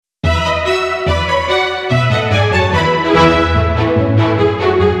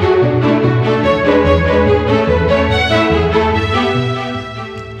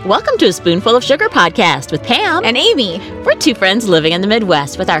Welcome to a Spoonful of Sugar podcast with Pam and Amy. We're two friends living in the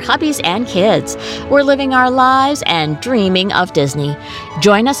Midwest with our hubbies and kids. We're living our lives and dreaming of Disney.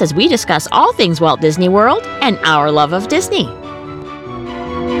 Join us as we discuss all things Walt Disney World and our love of Disney.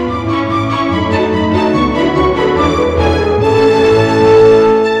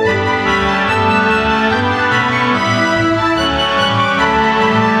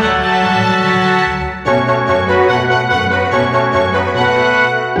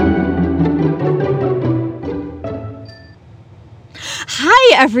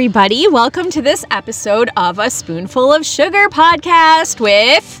 Everybody, welcome to this episode of a Spoonful of Sugar podcast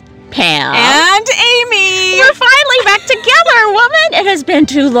with Pam and Amy. We're finally back together, woman. It has been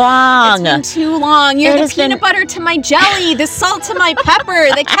too long. It's been too long. You're the peanut butter to my jelly, the salt to my pepper,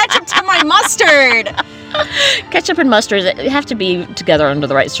 the ketchup to my mustard. Ketchup and mustard have to be together under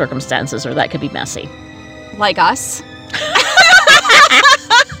the right circumstances, or that could be messy. Like us.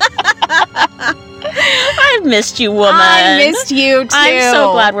 I've missed you, woman. I missed you, too. I'm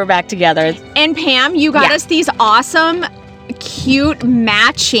so glad we're back together. And Pam, you got us these awesome, cute,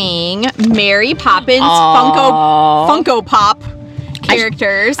 matching Mary Poppins Funko Pop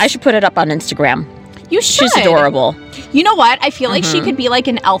characters. I should put it up on Instagram. You should. She's adorable. You know what? I feel like she could be like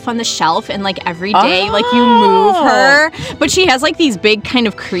an elf on the shelf, and like every day, like you move her, but she has like these big kind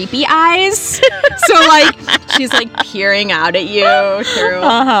of creepy eyes. So like she's like peering out at you through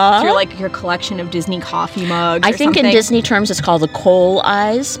like your collection of Disney coffee mugs. I think in Disney terms, it's called the coal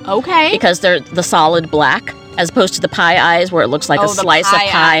eyes. Okay. Because they're the solid black, as opposed to the pie eyes, where it looks like a slice of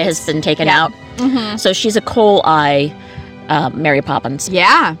pie has been taken out. Mm-hmm. So she's a coal eye. Mary Poppins.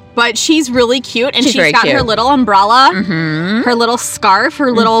 Yeah, but she's really cute, and she's got cute. Her little umbrella, her little scarf,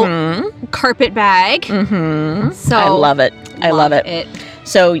 her little carpet bag. Mm-hmm. So I love it. I love it.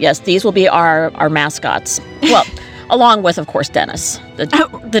 So yes, these will be our mascots. Well, along with, of course, Dennis,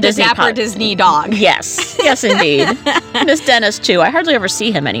 the Disney dapper Disney dog. Yes, yes, indeed. Miss Dennis too. I hardly ever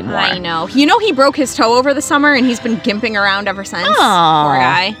see him anymore. I know. You know, he broke his toe over the summer, and he's been gimping around ever since. Oh, poor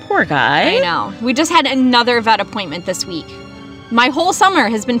guy. Poor guy. I know. We just had another vet appointment this week. My whole summer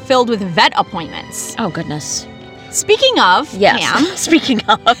has been filled with vet appointments. Oh, goodness. Speaking of, Pam. Speaking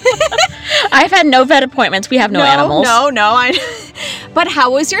of. I've had no vet appointments. We have no animals. No. But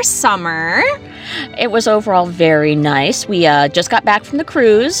how was your summer? It was overall very nice. We just got back from the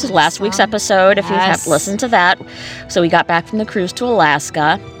cruise, last week's episode, if you have listened to that. So we got back from the cruise to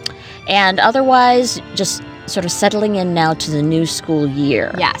Alaska. And otherwise, just sort of settling in now to the new school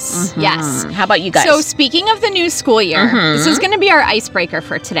year. Yes, yes. How about you guys? So speaking of the new school year, this is going to be our icebreaker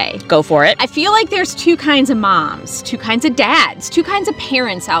for today. Go for it. I feel like there's two kinds of moms, two kinds of dads, two kinds of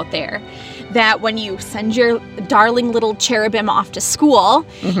parents out there that when you send your darling little cherubim off to school,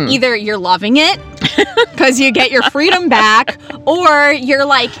 either you're loving it because you get your freedom back, or you're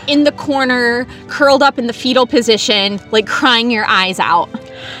like in the corner, curled up in the fetal position, like crying your eyes out.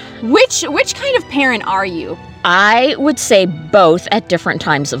 Which kind of parent are you? I would say both at different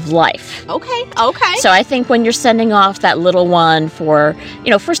times of life. Okay. So I think when you're sending off that little one for,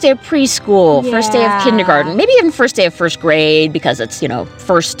 first day of preschool, first day of kindergarten, maybe even first day of first grade, because it's,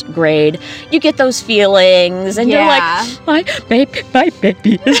 first grade, you get those feelings, and you're like, my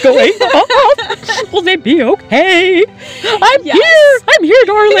baby is going off. Will they be okay? I'm here,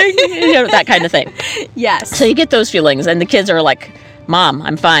 darling. That kind of thing. Yes. So you get those feelings, and the kids are like, Mom,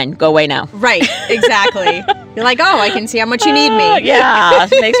 I'm fine. Go away now. Right, exactly. You're like, I can see how much you need me. Yeah,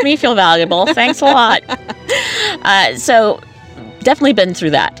 makes me feel valuable. Thanks a lot. So definitely been through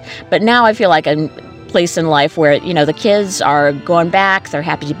that. But now I feel like I'm place in life where, the kids are going back. They're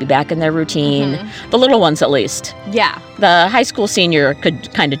happy to be back in their routine. The little ones, at least. Yeah. The high school senior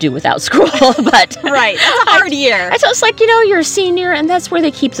could kind of do without school, but... Right. That's a hard year. So it's like, you're a senior, and that's where they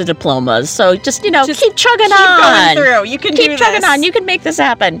keep the diplomas. So just keep chugging on. Keep going through. You can keep chugging on. You can make this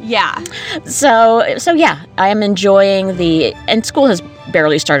happen. Yeah. So yeah, I am enjoying and school has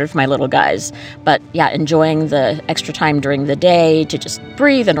barely started for my little guys, but yeah, enjoying the extra time during the day to just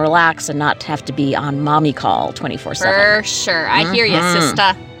breathe and relax and not have to be on mommy call 24/7. For sure. I hear you,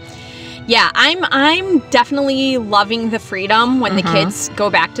 sister. Yeah, I'm definitely loving the freedom when the kids go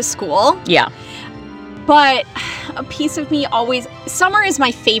back to school. Yeah. But a piece of me summer is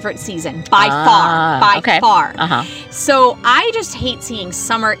my favorite season, by far. So I just hate seeing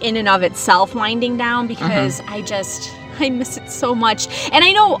summer in and of itself winding down, because I miss it so much. And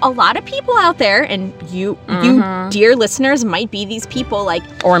I know a lot of people out there, and you dear listeners might be these people, like...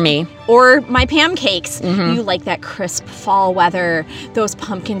 Or me. Or my Pam cakes. You like that crisp fall weather, those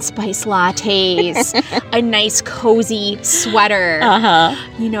pumpkin spice lattes, a nice cozy sweater,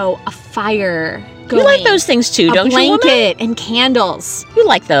 a fire going. You like those things too, a don't you, woman? blanket and candles. You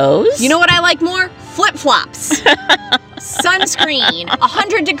like those. You know what I like more? Flip-flops. Sunscreen.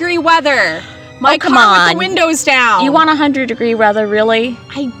 100-degree weather. My come car on. with the windows down. You want 100-degree weather, really?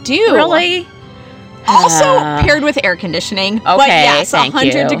 I do. Really? Also paired with air conditioning. Okay, but yes, thank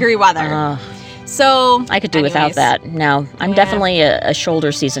you. 100-degree weather. So I could do without that. No, I'm definitely a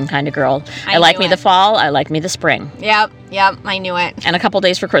shoulder season kind of girl. I like me the fall. I like me the spring. Yep, I knew it. And a couple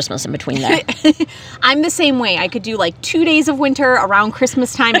days for Christmas in between there. I'm the same way. I could do like 2 days of winter around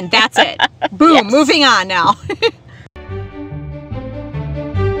Christmas time, and that's it. Boom, Yes. moving on now.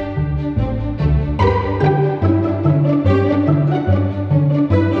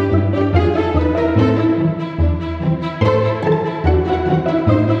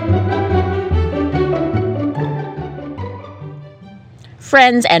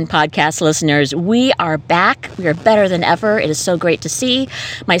 Friends and podcast listeners, we are back. We are better than ever. It is so great to see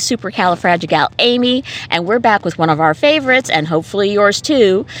my supercalifragigal Amy, and we're back with one of our favorites, and hopefully yours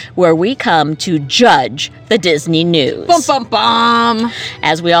too, where we come to judge the Disney news. Bum, bum, bum.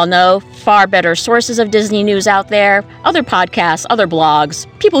 As we all know, far better sources of Disney news out there, other podcasts, other blogs,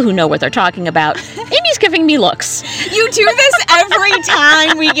 people who know what they're talking about. Amy's giving me looks. You do this every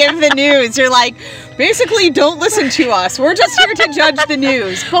time we give the news. You're like, basically, don't listen to us. We're just here to judge the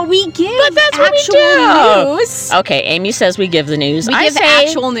news. But we give actual news. Okay, Amy says we give the news. We give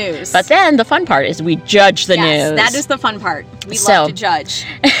actual news. But then the fun part is we judge the news. That is the fun part. We love to judge.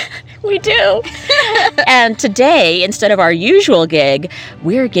 We do. And today, instead of our usual gig,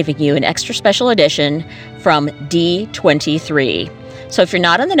 we're giving you an extra special edition from D23. So if you're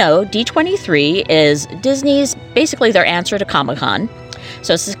not in the know, D23 is Disney's, basically their answer to Comic-Con.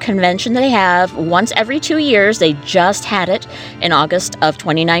 So it's a convention they have once every 2 years. They just had it in August of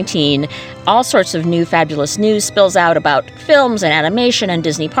 2019. All sorts of new fabulous news spills out about films and animation and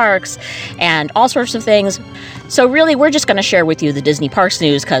Disney parks and all sorts of things. So really, we're just going to share with you the Disney parks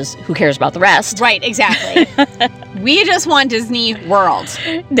news because who cares about the rest? Right, exactly. We just want Disney World.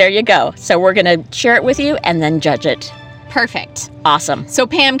 There you go. So we're going to share it with you and then judge it. Perfect. Awesome. So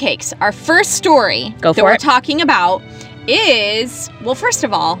Pancakes, our first story that we're talking about is, well, first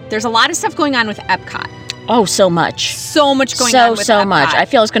of all, there's a lot of stuff going on with Epcot. Oh, so much. So much going on with Epcot. So much. I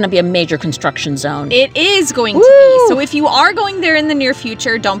feel it's going to be a major construction zone. It is going to be. So if you are going there in the near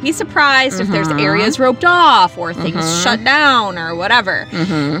future, don't be surprised if there's areas roped off or things shut down or whatever.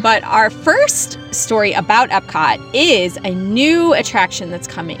 But our first story about Epcot is a new attraction that's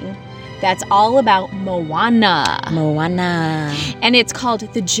coming. That's all about Moana. Moana. And it's called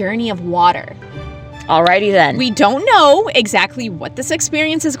The Journey of Water. Alrighty then. We don't know exactly what this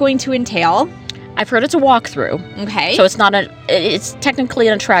experience is going to entail. I've heard it's a walkthrough. Okay. So it's technically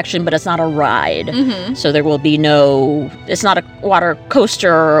an attraction, but it's not a ride. So there will be it's not a water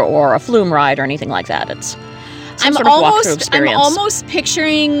coaster or a flume ride or anything like that. It's some sort of walkthrough experience. I'm almost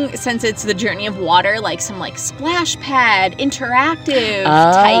picturing, since it's the Journey of Water, like some like splash pad, interactive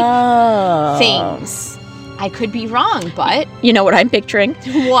type things. I could be wrong, but... You know what I'm picturing?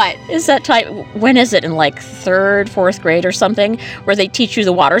 What? Is that type... When is it? In like 3rd, 4th grade or something? Where they teach you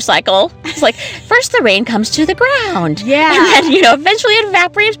the water cycle? It's like, first the rain comes to the ground. Yeah. And then, eventually it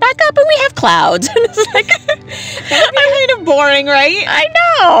evaporates back up and we have clouds. And it's like... That'd be kind of boring, right? I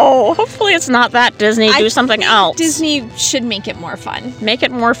know. Hopefully it's not that Disney. Do something else. Disney should make it more fun. Make it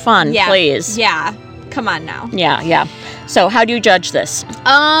more fun, please. Yeah. Come on now. Yeah. So how do you judge this?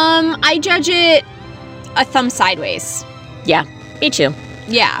 I judge it... a thumb sideways. Yeah, me too.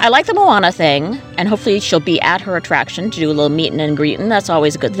 Yeah. I like the Moana thing, and hopefully she'll be at her attraction to do a little meeting and greeting. That's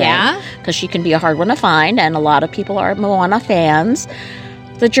always a good thing. Yeah. Because she can be a hard one to find, and a lot of people are Moana fans.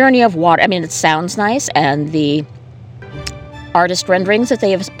 The Journey of Water, it sounds nice, and the artist renderings that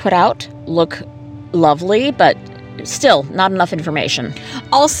they have put out look lovely, but still not enough information.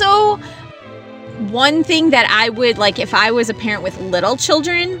 Also, one thing that I would, like, if I was a parent with little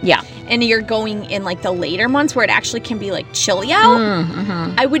children, and you're going in, like, the later months where it actually can be, like, chilly out,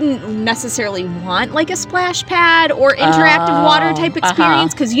 I wouldn't necessarily want, like, a splash pad or interactive water type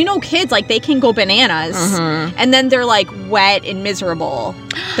experience, because kids, like, they can go bananas, and then they're, like, wet and miserable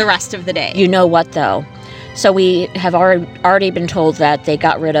the rest of the day. You know what, though? So we have already been told that they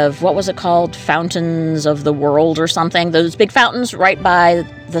got rid of, what was it called? Fountains of the World or something. Those big fountains right by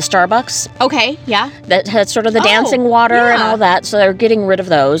the Starbucks. Okay, yeah. That had sort of the dancing water and all that. So they're getting rid of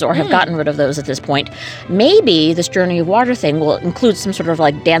those, or have gotten rid of those at this point. Maybe this Journey of Water thing will include some sort of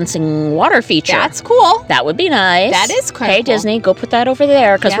like dancing water feature. That's cool. That would be nice. That is cool. Hey, Disney, go put that over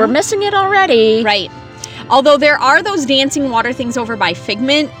there because we're missing it already. Right. Although there are those dancing water things over by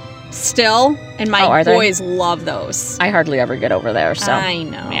Figment still, and my boys love those. I hardly ever get over there, so. I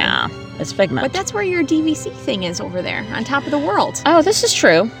know. Yeah. It's Figment. But that's where your DVC thing is over there, on top of the world. Oh, this is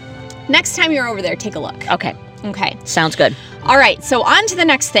true. Next time you're over there, take a look. Okay. Okay. Sounds good. All right, so on to the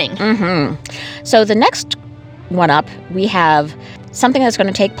next thing. So the next one up, we have something that's going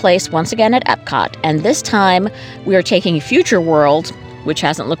to take place once again at Epcot. And this time, we are taking Future World, which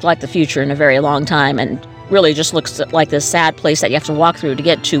hasn't looked like the future in a very long time, and really just looks like this sad place that you have to walk through to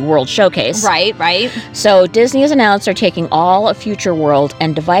get to World Showcase. Right, right. So Disney has announced they're taking all of Future World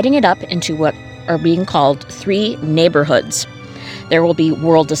and dividing it up into what are being called 3 neighborhoods. There will be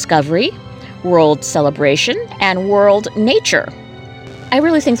World Discovery, World Celebration, and World Nature. I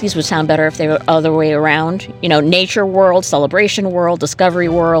really think these would sound better if they were the other way around. You know, Nature World, Celebration World, Discovery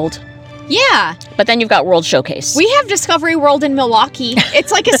World. Yeah. But then you've got World Showcase. We have Discovery World in Milwaukee.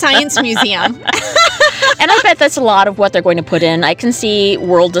 It's like a science museum. And I bet that's a lot of what they're going to put in. I can see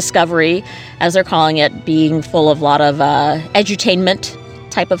World Discovery, as they're calling it, being full of a lot of edutainment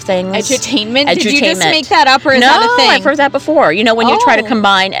type of things. Edutainment? Did you just make that up, or is that a thing? No, I've heard that before. You know, when you try to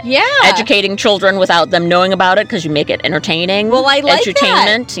combine educating children without them knowing about it because you make it entertaining. Well, I like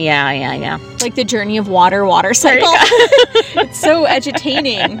edutainment. that. Yeah. Like the journey of water cycle. It's so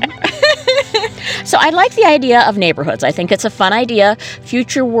edutaining. So I like the idea of neighborhoods. I think it's a fun idea.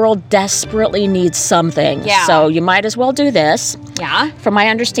 Future World desperately needs something. Yeah. So you might as well do this. Yeah. From my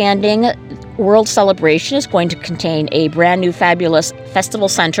understanding, World Celebration is going to contain a brand new fabulous festival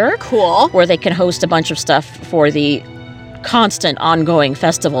center. Cool. Where they can host a bunch of stuff for the constant ongoing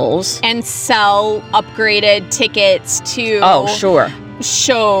festivals. And sell upgraded tickets to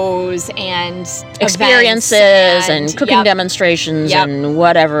shows and experiences and cooking demonstrations and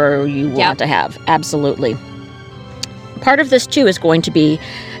whatever you want to have. Absolutely. Part of this too is going to be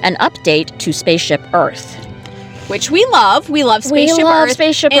an update to Spaceship Earth, which we love. We love Spaceship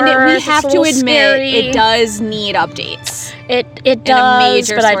Earth. And we have to admit, it does need updates. It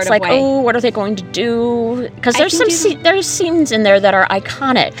does, but it's like, what are they going to do? Because there's scenes in there that are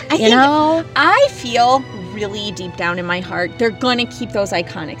iconic. I feel really deep down in my heart, they're going to keep those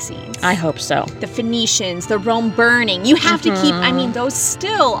iconic scenes. I hope so. The Phoenicians, the Rome burning. You have to keep, those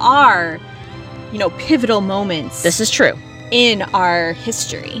still are, pivotal moments. This is true. In our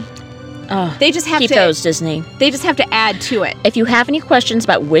history. They just have keep those, Disney. They just have to add to it. If you have any questions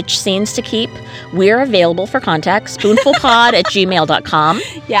about which scenes to keep, we're available for contact. spoonfulpod@gmail.com.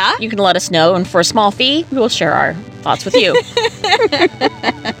 Yeah. You can let us know, and for a small fee, we will share our thoughts with you.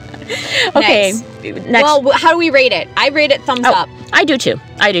 Okay. Next. Well, how do we rate it? I rate it thumbs up. I do too.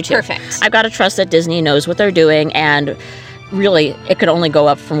 Perfect. I've got to trust that Disney knows what they're doing, and really, it could only go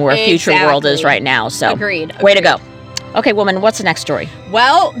up from where Future World is right now. So, Agreed. Way to go. Okay, woman, what's the next story?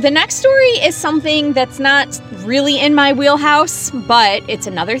 Well, the next story is something that's not really in my wheelhouse, but it's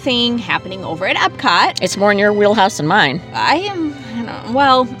another thing happening over at Epcot. It's more in your wheelhouse than mine.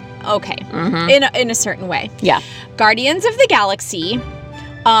 Okay. In a certain way. Yeah. Guardians of the Galaxy.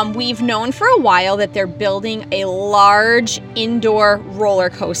 We've known for a while that they're building a large indoor roller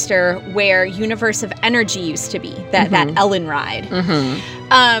coaster where Universe of Energy used to be, that Ellen ride.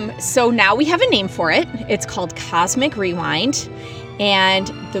 So now we have a name for it. It's called Cosmic Rewind. And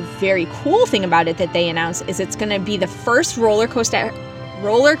the very cool thing about it that they announced is it's going to be the first roller coaster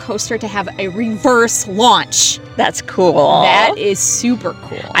to have a reverse launch. That's cool. That is super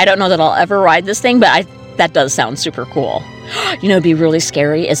cool. I don't know that I'll ever ride this thing, but that does sound super cool. It'd be really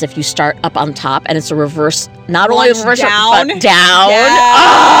scary is if you start up on top and it's a reverse, not only a reverse, but down.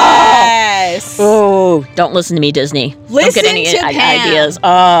 Yes. Oh, don't listen to me, Disney. Don't get any ideas.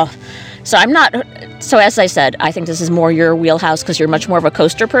 So I'm not. So as I said, I think this is more your wheelhouse because you're much more of a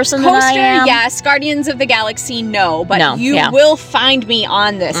coaster person than I am. Yes. Guardians of the Galaxy, no. But you yeah. will find me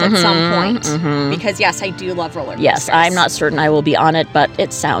on this at some point. Because, yes, I do love roller coasters. Yes, I'm not certain I will be on it, but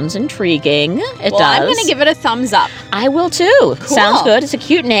it sounds intriguing. It does. I'm going to give it a thumbs up. I will, too. Cool. Sounds good. It's a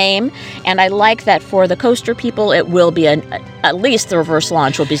cute name. And I like that for the coaster people, it will be at least the reverse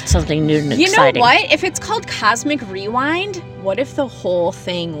launch will be something new and exciting. You know what? If it's called Cosmic Rewind, what if the whole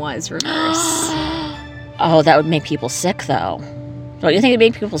thing was reverse? Oh, that would make people sick, though. Don't you think it'd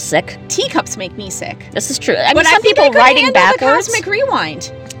make people sick? Teacups make me sick. This is true. I mean, some people riding backwards. The Cosmic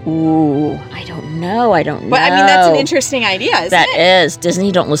Rewind. Ooh, I don't know. But I mean, that's an interesting idea, isn't it? That is.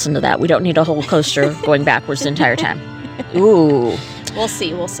 Disney, don't listen to that. We don't need a whole coaster going backwards the entire time. Ooh. We'll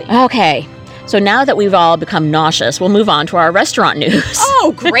see. Okay. So now that we've all become nauseous, we'll move on to our restaurant news.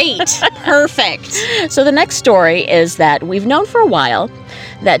 Oh, great. Perfect. So the next story is that we've known for a while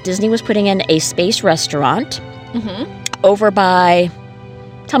that Disney was putting in a space restaurant over by...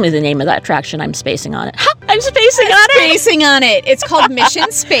 Tell me the name of that attraction. I'm spacing on it. I'm spacing on it. Spacing on it. It's called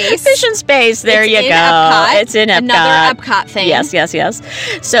Mission Space. Mission Space. There you go. Epcot. It's in Epcot. Another Epcot thing. Yes.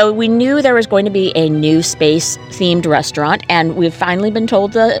 So we knew there was going to be a new space-themed restaurant, and we've finally been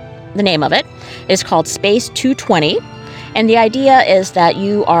told the name of it. It's called Space 220. And the idea is that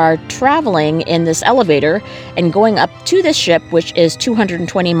you are traveling in this elevator and going up to this ship, which is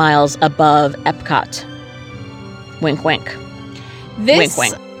 220 miles above Epcot. Wink, wink. Wink,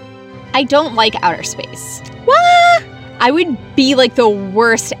 wink. I don't like outer space. What? I would be like the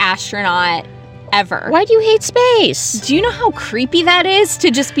worst astronaut ever. Why do you hate space? Do you know how creepy that is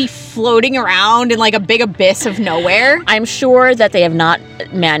to just be floating around in like a big abyss of nowhere? I'm sure that they have not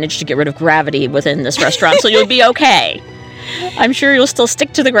managed to get rid of gravity within this restaurant, so you'll be okay. I'm sure you'll still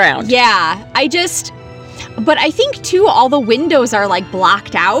stick to the ground. Yeah, but I think too, all the windows are like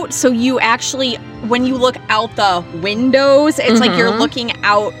blocked out. So you actually, when you look out the windows, it's like you're looking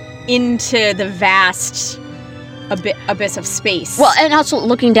out into the vast abyss of space. Well, and also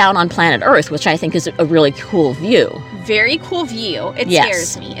looking down on planet Earth, which I think is a really cool view. Very cool view. It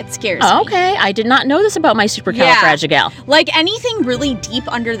scares me. It scares me. Okay, I did not know this about my supercalifragilistic. Like anything really deep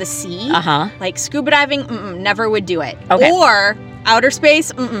under the sea, like scuba diving, never would do it. Okay. Or outer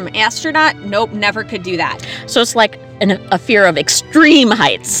space, astronaut, nope, never could do that. So it's like a fear of extreme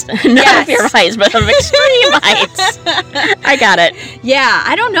heights. Not a fear of heights, but of extreme heights. I got it. Yeah,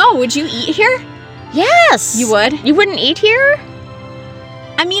 I don't know. Would you eat here? Yes. You would? You wouldn't eat here?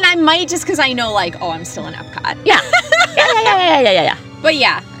 I mean, I might just because I know, like, I'm still in Epcot. Yeah. Yeah. But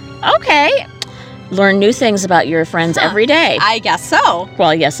yeah. Okay. Learn new things about your friends every day. I guess so.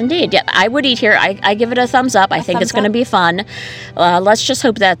 Well, yes, indeed. Yeah, I would eat here. I give it a thumbs up. I think it's going to be fun. Let's just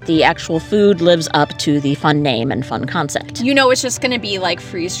hope that the actual food lives up to the fun name and fun concept. You know, it's just going to be like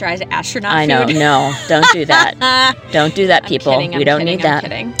freeze-dried astronaut food. I know. No, don't do that. Don't do that, people. We don't need that.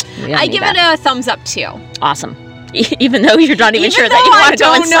 I'm kidding. I give it a thumbs up too. Awesome. Even though you're not even sure that you want to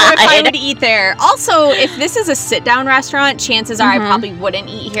go inside. I don't know if I would eat there. Also, if this is a sit-down restaurant, chances are I probably wouldn't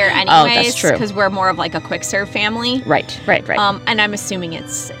eat here anyways. Oh, that's true. Because we're more of like a quick-serve family. Right. And I'm assuming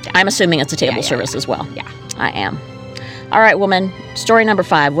it's sit-down. I'm assuming it's a table service as well. Yeah. I am. All right, woman. Story number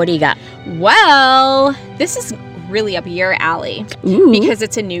 5. What do you got? Well, this is really up your alley. Ooh. Because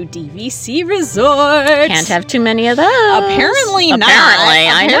it's a new DVC resort. Can't have too many of those. Apparently not.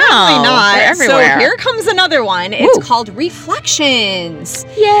 I know. Not. They're everywhere. So here comes another one. It's called Reflections.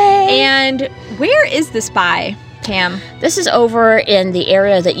 Yay. And where is this by, Pam? This is over in the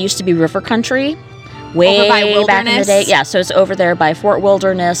area that used to be River Country. Way back in the day. Yeah, so it's over there by Fort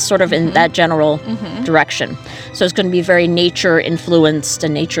Wilderness, sort of in that general direction. So it's going to be very nature influenced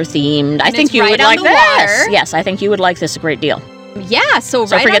and nature themed. I think you would like this. Water. Yes, I think you would like this a great deal. Yeah, so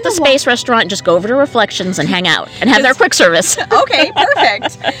right forget the space restaurant, just go over to Reflections and hang out and have their quick service. Okay,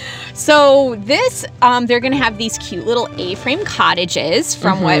 perfect. So this, they're going to have these cute little A-frame cottages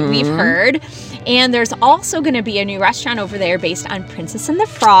from what we've heard. And there's also going to be a new restaurant over there based on Princess and the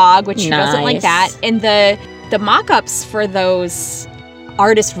Frog, which who doesn't like that? And the mock-ups for those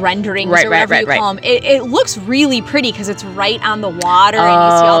artist renderings or whatever you call them, it looks really pretty because it's right on the water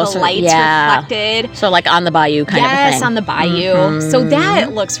and you see all the lights reflected. So like on the bayou kind of thing. Yes, on the bayou. So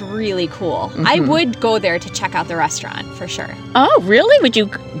that looks really cool. I would go there to check out the restaurant for sure. Oh, really? Would you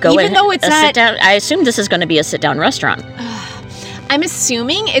go Even though it's not... sit-down? I assume this is going to be a sit-down restaurant. I'm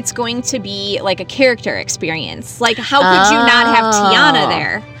assuming it's going to be like a character experience. Like, how could you not have Tiana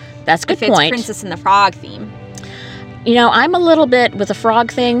there? That's a good point. If it's Princess and the Frog theme. You know, I'm a little bit with the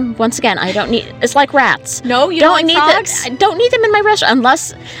frog thing. Once again, I don't need... It's like rats. No, you don't need frogs? I don't need them in my restaurant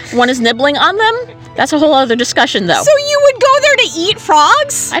unless one is nibbling on them. That's a whole other discussion, though. So you would go there to eat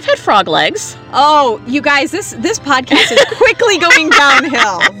frogs? I've had frog legs. Oh, you guys, this podcast is quickly going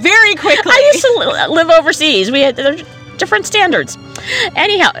downhill. Very quickly. I used to live overseas. We had different standards.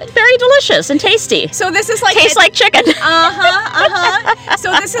 Anyhow, very delicious and tasty. So this is like... Tastes like chicken.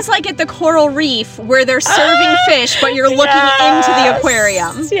 So this is like at the Coral Reef where they're serving fish, but you're looking into the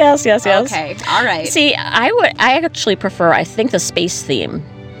aquarium. Yes. Okay, all right. See, I actually prefer, I think, the space theme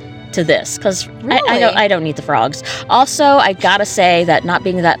to this because really? I don't need the frogs. Also, I gotta say that not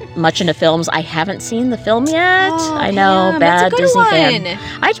being that much into films, I haven't seen the film yet. Oh, I know, bad Disney fan.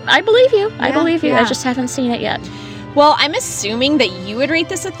 I believe you. I believe you. I just haven't seen it yet. Well, I'm assuming that you would rate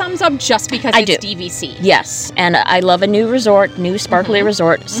this a thumbs up just because it's DVC. Yes, and I love a new resort, new sparkly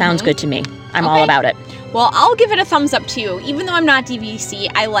resort. Sounds good to me. I'm all about it. Well, I'll give it a thumbs up too. Even though I'm not DVC,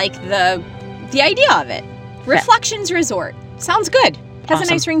 I like the idea of it. Reflections Resort. Sounds good. Has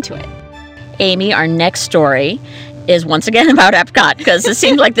a nice ring to it. Amy, our next story is once again about Epcot because it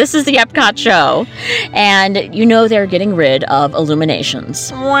seems like this is the Epcot show. And you know they're getting rid of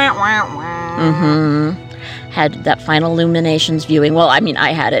Illuminations. had that final Illuminations viewing. Well, I mean,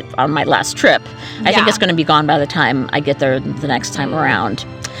 I had it on my last trip. I think it's going to be gone by the time I get there the next time around.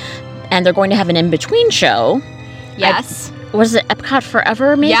 And they're going to have an in-between show. Yes. Was it Epcot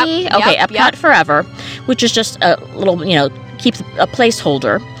Forever, maybe? Yep, okay, yep, Epcot Forever, which is just a little, keep a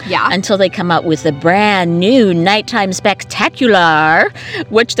placeholder until they come out with the brand new nighttime spectacular,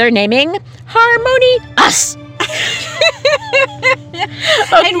 which they're naming Harmony Us.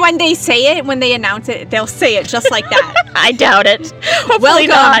 And when they say it, when they announce it, they'll say it just like that. I doubt it. Hopefully Welcome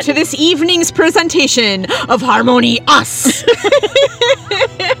not. to this evening's presentation of Harmony Us.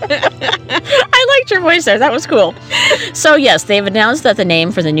 I liked your voice there. That was cool. So yes, they've announced that the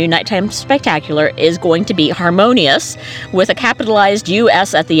name for the new nighttime spectacular is going to be Harmonious with a capitalized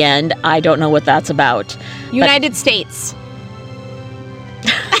US at the end. I don't know what that's about. United States.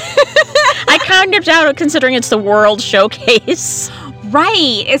 I kind of doubt it considering it's the World Showcase.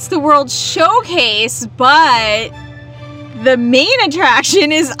 Right. It's the World Showcase, but the main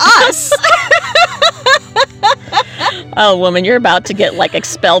attraction is us. Oh, woman, you're about to get,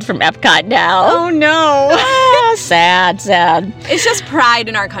 expelled from Epcot now. Oh, no. Sad. It's just pride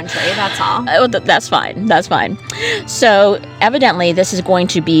in our country, that's all. Oh, that's fine. That's fine. So, evidently, this is going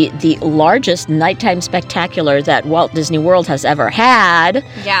to be the largest nighttime spectacular that Walt Disney World has ever had.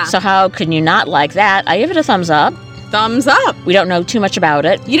 Yeah. So how can you not like that? I give it a thumbs up. Thumbs up. We don't know too much about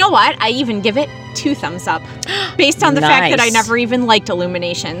it. You know what? I even give it 2 thumbs up. Based on the fact that I never even liked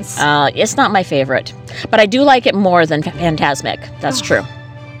Illuminations. It's not my favorite. But I do like it more than Fantasmic. That's true.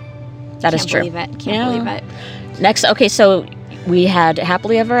 That is true. Can't believe it. Next, okay, so we had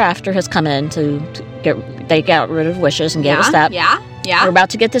Happily Ever After has come in they got rid of Wishes and gave us that. Yeah. We're about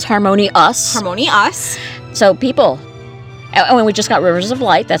to get this Harmony Us. Harmony Us. So people, and we just got Rivers of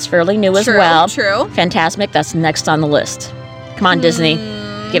Light. That's fairly new as well. True. Fantasmic, that's next on the list. Come on, Disney.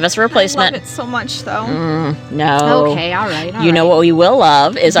 Give us a replacement. I love it so much, though. No. Okay, all right. You know what we will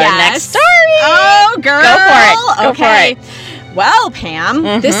love is our next story. Oh, girl. Go for it. Well, Pam,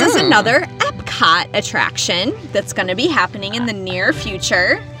 this is another Epcot attraction that's going to be happening in the near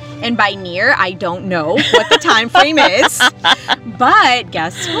future. And by near, I don't know what the time frame is. But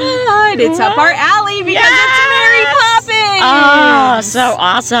guess what? It's up our alley because it's Mary Poppins. Oh, so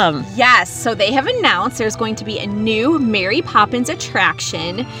awesome. Yes. So they have announced there's going to be a new Mary Poppins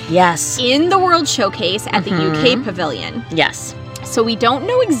attraction. Yes. In the World Showcase at the UK Pavilion. Yes. So we don't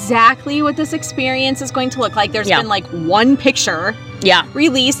know exactly what this experience is going to look like. There's been one picture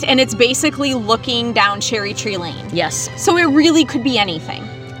released, and it's basically looking down Cherry Tree Lane. Yes. So it really could be anything.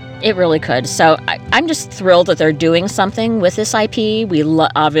 It really could. So I'm just thrilled that they're doing something with this IP.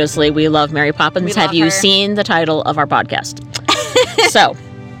 Obviously, we love Mary Poppins. Have you seen the title of our podcast? So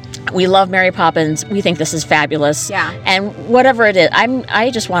we love Mary Poppins. We think this is fabulous. Yeah. And whatever it is, I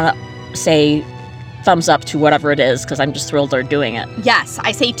just want to say thumbs up to whatever it is because I'm just thrilled they're doing it. Yes,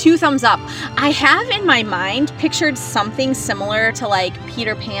 I say 2 thumbs up. I have in my mind pictured something similar to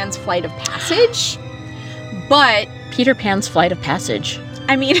Peter Pan's Flight of Passage, but Peter Pan's Flight of Passage.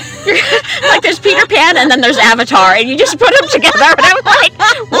 I mean, there's Peter Pan and then there's Avatar, and you just put them together, and I'm like,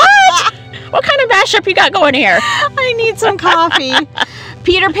 what? What kind of mashup you got going here? I need some coffee.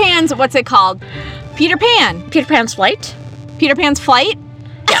 Peter Pan's, what's it called? Peter Pan. Peter Pan's Flight? Peter Pan's Flight?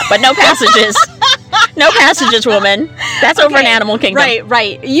 Yeah, but no passages. No passages, woman. That's over in Animal Kingdom.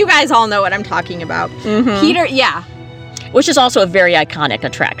 Right. You guys all know what I'm talking about. Peter, which is also a very iconic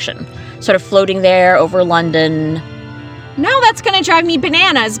attraction. Sort of floating there over London. Now that's going to drive me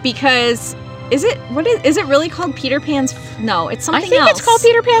bananas because is it really called Peter Pan's? No, it's something else. I think it's called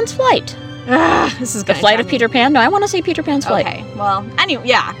Peter Pan's Flight. This is the Flight of Peter Pan? No, I want to say Peter Pan's Flight. Okay, well, anyway,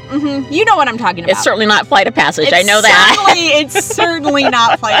 you know what I'm talking about. It's certainly not Flight of Passage. I know that. It's certainly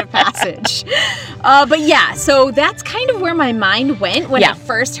not Flight of Passage. But yeah, so that's kind of where my mind went when I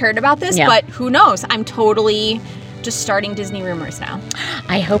first heard about this. Yeah. But who knows? I'm totally just starting Disney rumors now.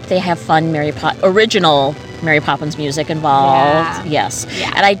 I hope they have fun original Mary Poppins music involved. Yeah. Yes.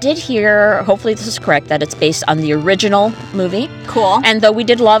 Yeah. And I did hear, hopefully this is correct, that it's based on the original movie. Cool. And though we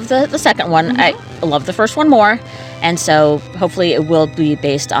did love the second one, I love the first one more. And so hopefully it will be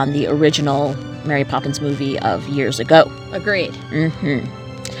based on the original Mary Poppins movie of years ago. Agreed.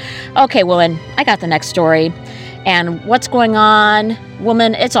 Okay, woman, I got the next story. And what's going on?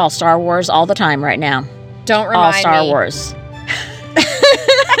 Woman, it's all Star Wars all the time right now. Don't remind me. All Star Wars.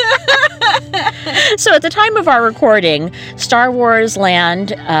 So at the time of our recording, Star Wars Land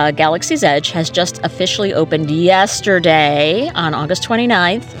Galaxy's Edge has just officially opened yesterday on August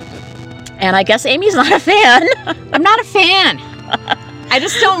 29th. And I guess Amy's not a fan. I'm not a fan. I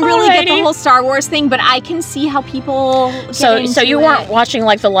just don't really get the Alrighty. whole Star Wars thing, but I can see how people get So into you weren't watching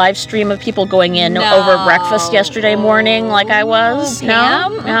like the live stream of people going in over breakfast yesterday morning like I was?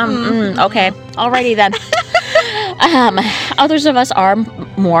 Pam? No? Okay. Alrighty then. Others of us are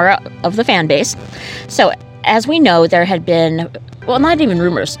more of the fan base. So as we know, there had been, well, not even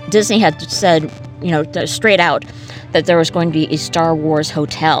rumors. Disney had said, straight out that there was going to be a Star Wars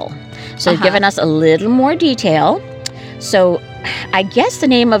hotel. So they've given us a little more detail. So I guess the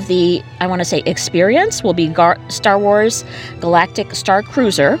name of the, I want to say, experience will be Star Wars Galactic Star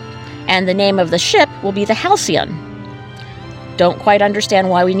Cruiser, and the name of the ship will be the Halcyon. Don't quite understand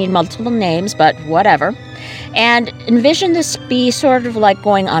why we need multiple names, but whatever. And envision this be sort of like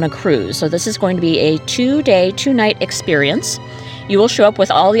going on a cruise. So this is going to be a 2-day, 2-night experience. You will show up with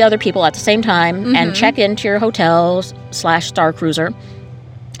all the other people at the same time and check into your hotel / Star Cruiser.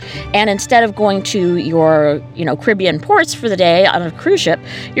 And instead of going to your, Caribbean ports for the day on a cruise ship,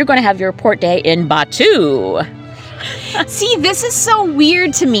 you're going to have your port day in Batu. See, this is so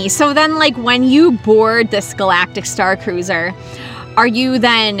weird to me. So then, like, when you board this Galactic Star Cruiser, are you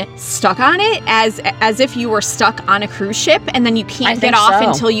then stuck on it as if you were stuck on a cruise ship, and then you can't get off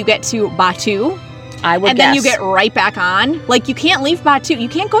until you get to Batu? I would guess. And then you get right back on? Like, you can't leave Batu. You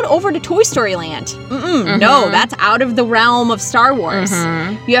can't go over to Toy Story Land. No, that's out of the realm of Star Wars.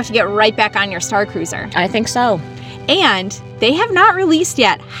 You have to get right back on your Star Cruiser. I think so. And they have not released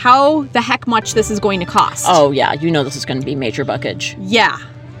yet how the heck much this is going to cost. Oh, yeah. This is going to be major buckage. Yeah.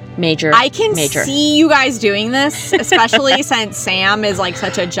 Major. I can see you guys doing this, especially since Sam is like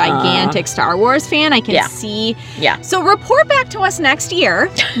such a gigantic Star Wars fan. I can see. Yeah. So report back to us next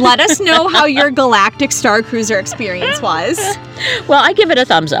year. Let us know how your Galactic Star Cruiser experience was. Well, I give it a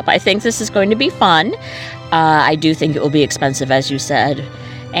thumbs up. I think this is going to be fun. I do think it will be expensive, as you said.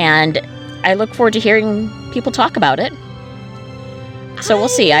 And I look forward to hearing people talk about it. So we'll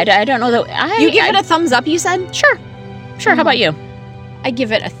see. I don't know that. You give it a thumbs up, you said? Sure. How about you? I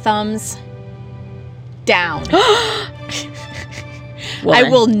give it a thumbs down. I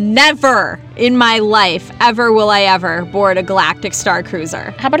will never in my life, ever will I ever, board a Galactic Star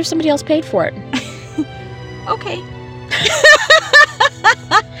Cruiser. How about if somebody else paid for it? Okay.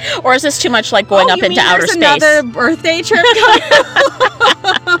 Or is this too much like going up into outer space? Another birthday trip?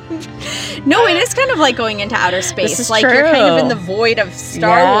 No, it is kind of like going into outer space. This is like true. You're kind of in the void of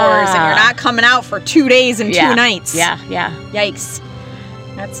Star Wars, and you're not coming out for 2 days and 2 nights. Yeah. Yikes.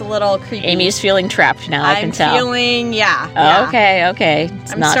 That's a little creepy. Amy's feeling trapped now, I can tell. I'm feeling, yeah. Okay.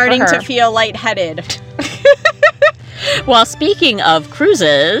 It's I'm starting to feel lightheaded. Well, speaking of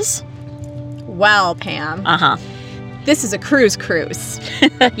cruises. Well, Pam. This is a cruise.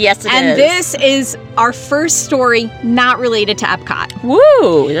 Yes, it is. And this is our first story not related to Epcot.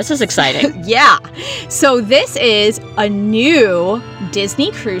 Woo! This is exciting. Yeah. So this is a new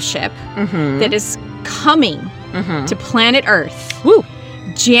Disney cruise ship that is coming to planet Earth. Woo!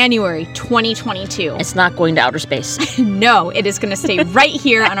 January 2022. It's not going to outer space. No, it is going to stay right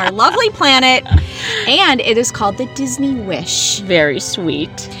here on our lovely planet. And it is called the Disney Wish. Very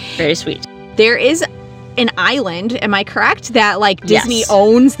sweet. Very sweet. There is an island, am I correct? That like Disney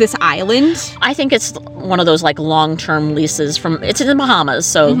owns this island? I think it's one of those like long-term leases from, it's in the Bahamas,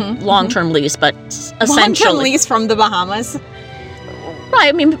 so long-term lease, but essentially. Long-term lease from the Bahamas? Right,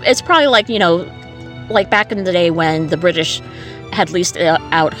 I mean, it's probably like, like back in the day when the British had leased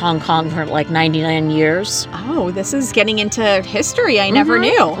out Hong Kong for like 99 years. Oh, this is getting into history I never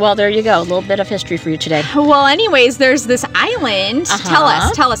knew. Well, there you go. A little bit of history for you today. Well, anyways, there's this island. Tell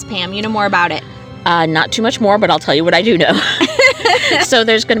us, Pam. You know more about it. Not too much more, but I'll tell you what I do know. So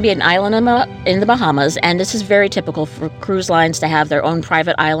there's going to be an island in the Bahamas, and this is very typical for cruise lines to have their own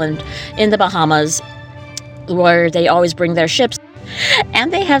private island in the Bahamas where they always bring their ships,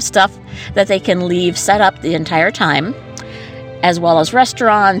 and they have stuff that they can leave set up the entire time, as well as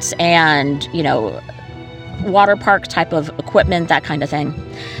restaurants and, water park type of equipment, that kind of thing.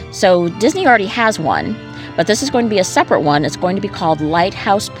 So Disney already has one, but this is going to be a separate one. It's going to be called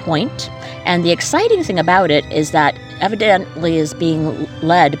Lighthouse Point. And the exciting thing about it is that evidently is being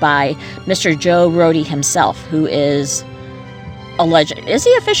led by Mr. Joe Rohde himself, who is a legend. Is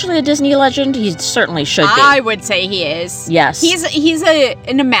he officially a Disney legend? He certainly should be. I would say he is. Yes. He's an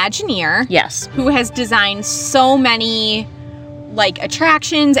Imagineer. Yes. Who has designed so many like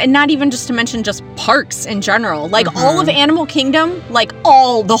attractions, and not even just to mention just parks in general. Like all of Animal Kingdom, like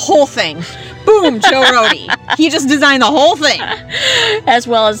the whole thing Boom, Joe Rohde. He just designed the whole thing. As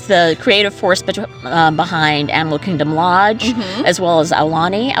well as the creative force behind Animal Kingdom Lodge, as well as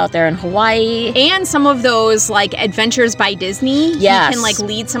Aulani out there in Hawaii. And some of those, like, Adventures by Disney. Yes. He can, like,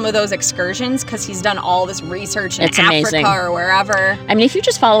 lead some of those excursions because he's done all this research in It's Africa amazing. or wherever. I mean, if you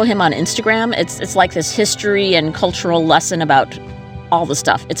just follow him on Instagram, it's like this history and cultural lesson about all the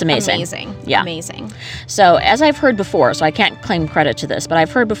stuff. It's amazing. Amazing. Yeah. Amazing. So, as I've heard before, so I can't claim credit to this, but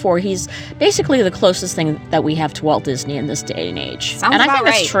I've heard before he's basically the closest thing that we have to Walt Disney in this day and age. Sounds and I about think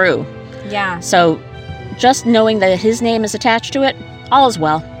right. that's true. Yeah. So, just knowing that his name is attached to it, all is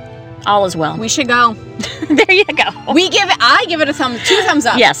well. All is well. We should go. There you go. I give it a two thumbs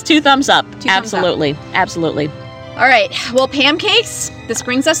up. Yes, 2 thumbs up. Two thumbs up. Absolutely. Absolutely. All right. Well, pancakes, this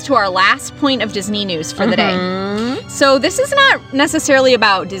brings us to our last point of Disney news for the day. So this is not necessarily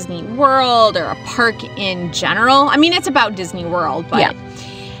about Disney World or a park in general. I mean, it's about Disney World, but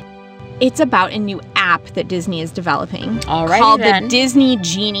it's about a new app that Disney is developing called the Disney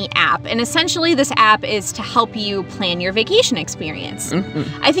Genie app. And essentially this app is to help you plan your vacation experience.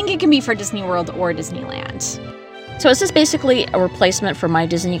 I think it can be for Disney World or Disneyland. So is this basically a replacement for My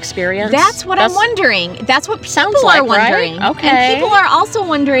Disney Experience? That's what I'm wondering. That's what Sounds people like, are wondering. right? Okay. And people are also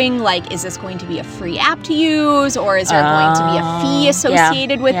wondering, like, is this going to be a free app to use, or is there going to be a fee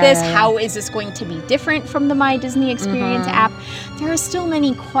associated with this? How is this going to be different from the My Disney Experience app? There are still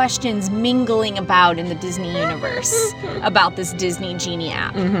many questions mingling about in the Disney universe about this Disney Genie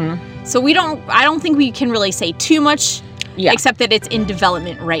app. So I don't think we can really say too much, except that it's in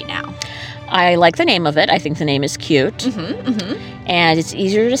development right now. I like the name of it. I think the name is cute. And it's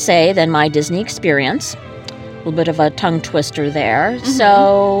easier to say than My Disney Experience. A little bit of a tongue twister there.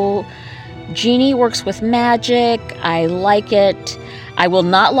 So, Genie works with magic. I like it. I will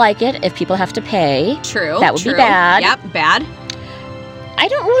not like it if people have to pay. True. That would be bad. Yep, bad. I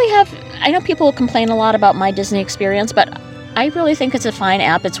know people complain a lot about My Disney Experience, but I really think it's a fine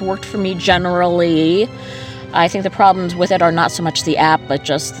app. It's worked for me generally. I think the problems with it are not so much the app, but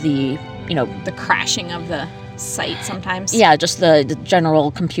just the crashing of the site sometimes. Yeah, just the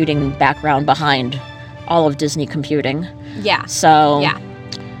general computing background behind all of Disney computing. Yeah. So,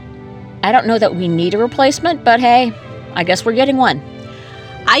 I don't know that we need a replacement, but hey, I guess we're getting one.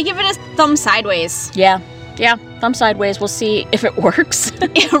 I give it a thumb sideways. Yeah, thumb sideways. We'll see if it works.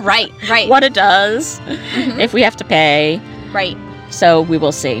 Right. What it does, if we have to pay. Right. So, we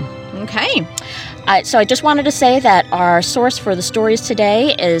will see. Okay. So I just wanted to say that our source for the stories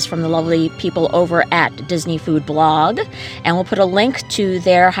today is from the lovely people over at Disney Food Blog, and we'll put a link to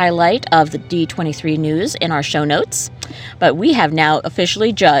their highlight of the D23 news in our show notes. But we have now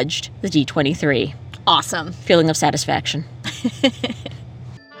officially judged the D23. Awesome. Feeling of satisfaction.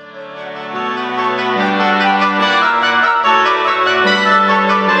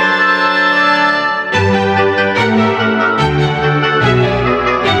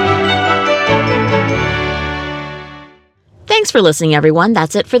 Thanks for listening, everyone.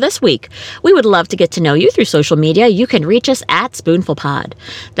 That's it for this week. We would love to get to know you through social media. You can reach us at SpoonfulPod.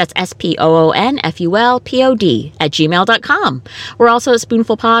 That's SpoonfulPod @gmail.com. We're also at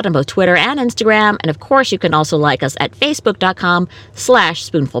SpoonfulPod on both Twitter and Instagram. And of course, you can also like us at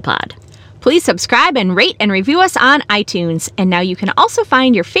Facebook.com/SpoonfulPod. Please subscribe and rate and review us on iTunes. And now you can also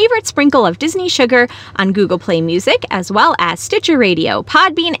find your favorite sprinkle of Disney sugar on Google Play Music, as well as Stitcher Radio,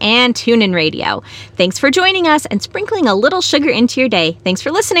 Podbean, and TuneIn Radio. Thanks for joining us and sprinkling a little sugar into your day. Thanks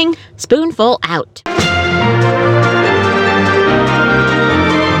for listening. Spoonful out.